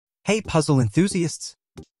Hey puzzle enthusiasts!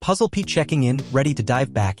 Puzzle Pete checking in, ready to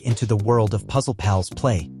dive back into the world of Puzzle Pals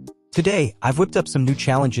play. Today, I've whipped up some new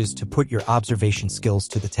challenges to put your observation skills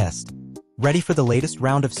to the test. Ready for the latest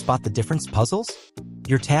round of Spot the Difference puzzles?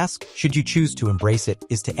 Your task, should you choose to embrace it,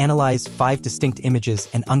 is to analyze 5 distinct images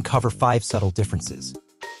and uncover 5 subtle differences.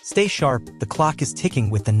 Stay sharp, the clock is ticking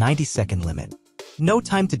with the 90-second limit. No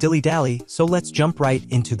time to dilly-dally, so let's jump right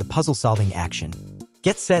into the puzzle-solving action.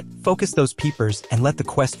 Get set, focus those peepers, and let the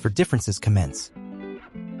quest for differences commence.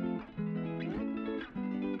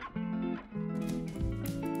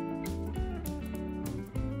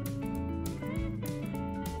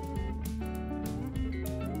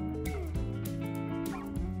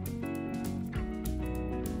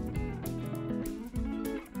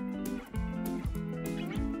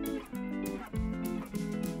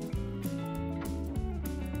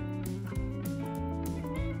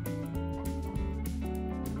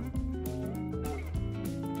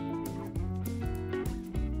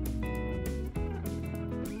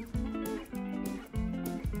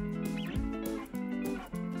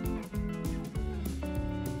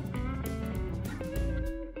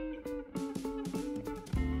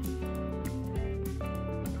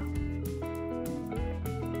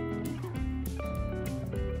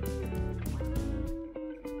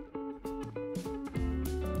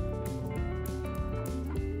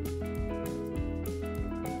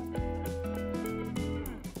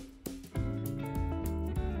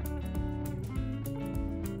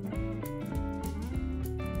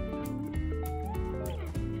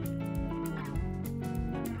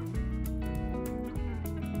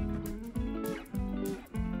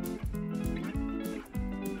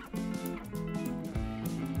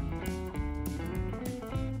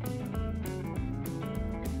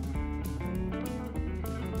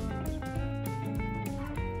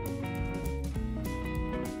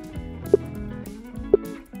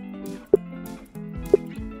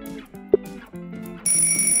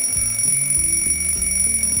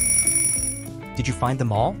 Did you find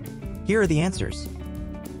them all? Here are the answers.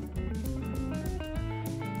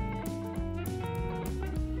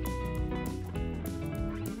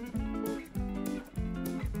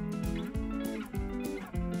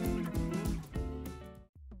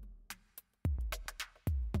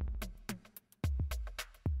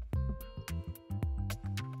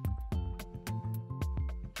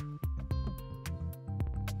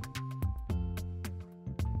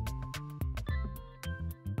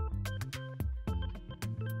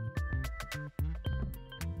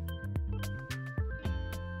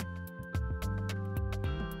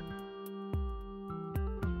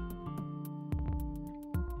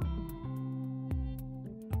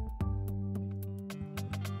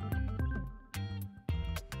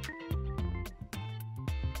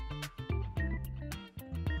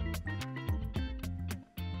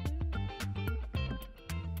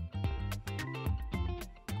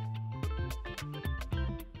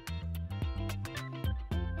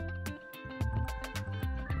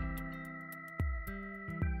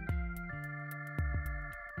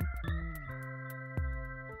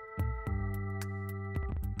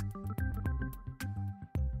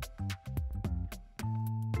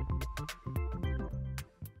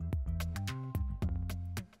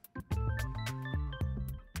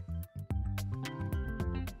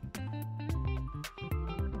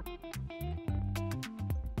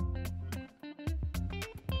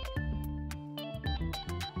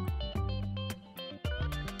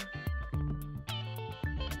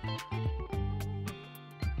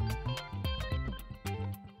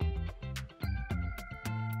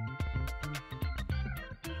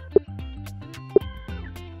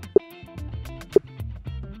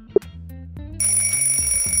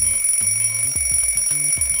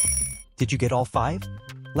 Did you get all 5?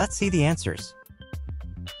 Let's see the answers.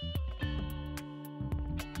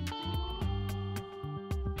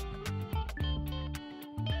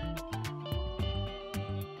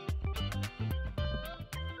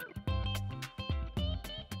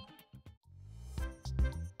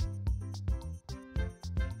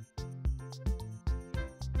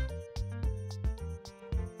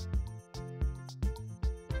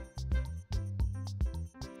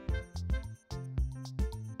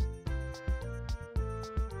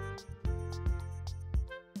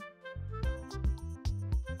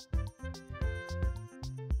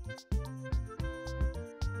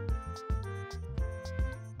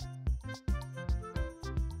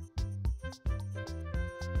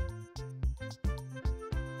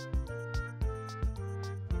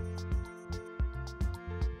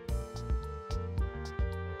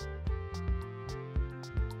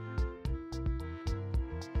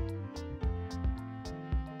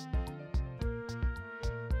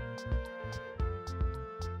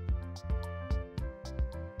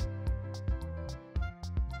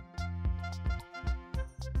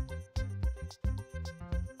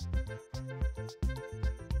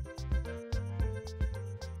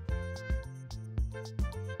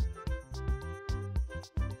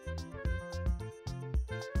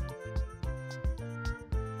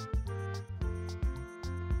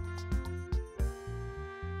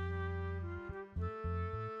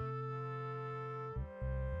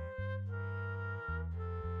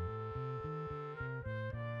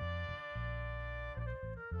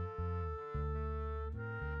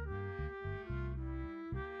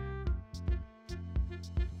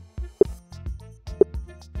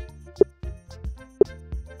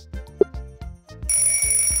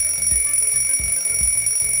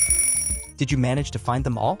 Did you manage to find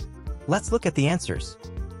them all? Let's look at the answers.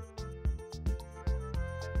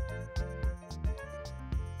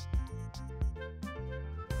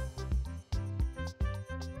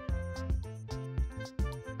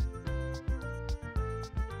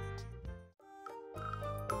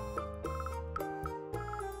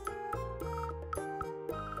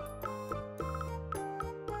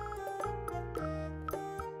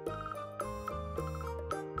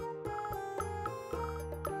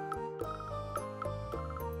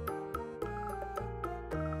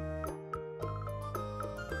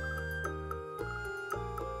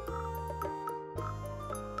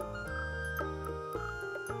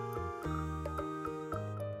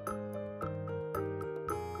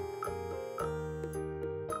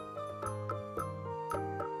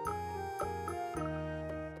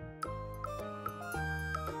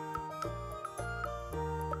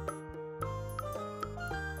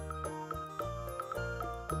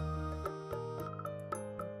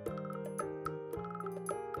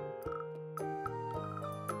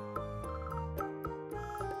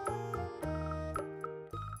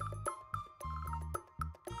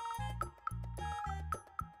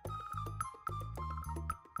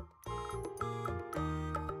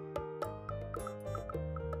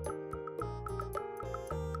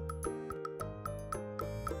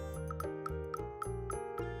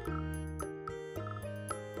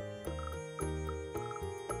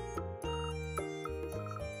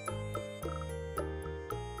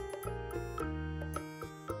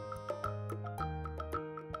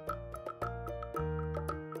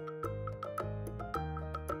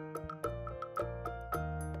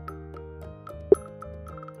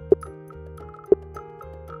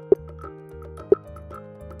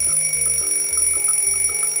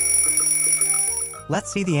 Let's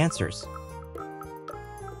see the answers.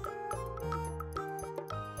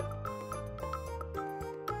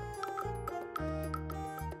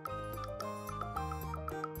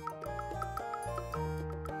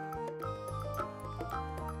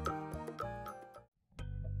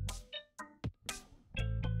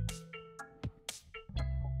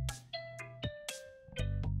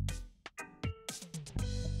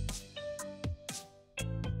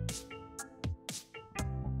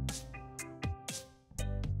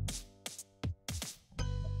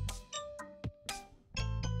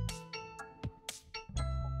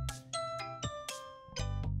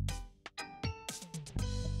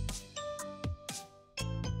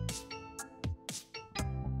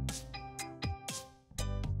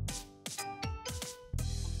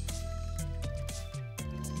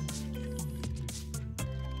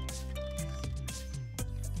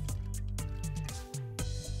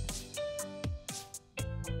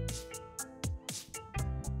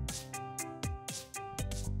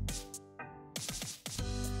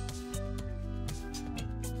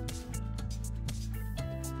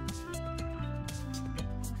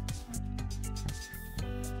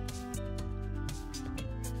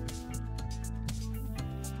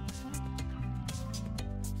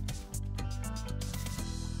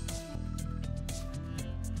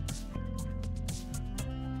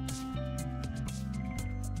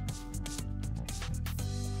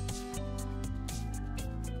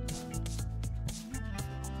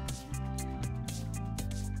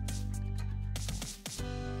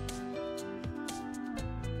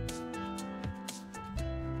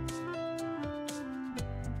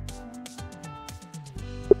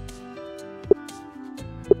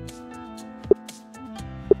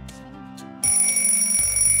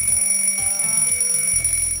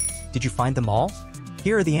 Did you find them all?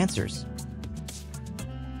 Here are the answers.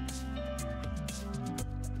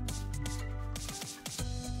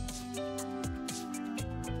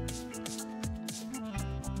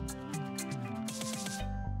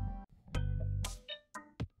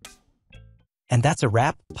 And that's a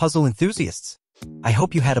wrap, puzzle enthusiasts. I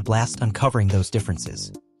hope you had a blast uncovering those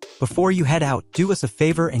differences. Before you head out, do us a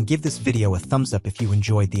favor and give this video a thumbs up if you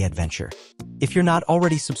enjoyed the adventure. If you're not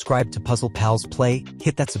already subscribed to Puzzle Pals Play,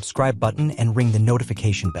 hit that subscribe button and ring the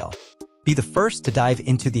notification bell. Be the first to dive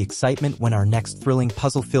into the excitement when our next thrilling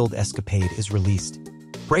puzzle-filled escapade is released.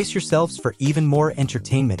 Brace yourselves for even more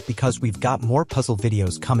entertainment because we've got more puzzle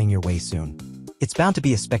videos coming your way soon. It's bound to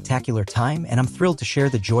be a spectacular time, and I'm thrilled to share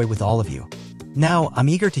the joy with all of you. Now, I'm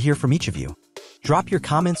eager to hear from each of you. Drop your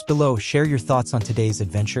comments below, share your thoughts on today's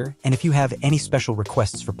adventure, and if you have any special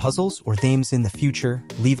requests for puzzles or themes in the future,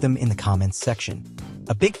 leave them in the comments section.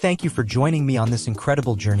 A big thank you for joining me on this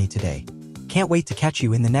incredible journey today. Can't wait to catch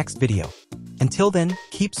you in the next video. Until then,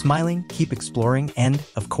 keep smiling, keep exploring, and,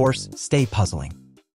 of course, stay puzzling.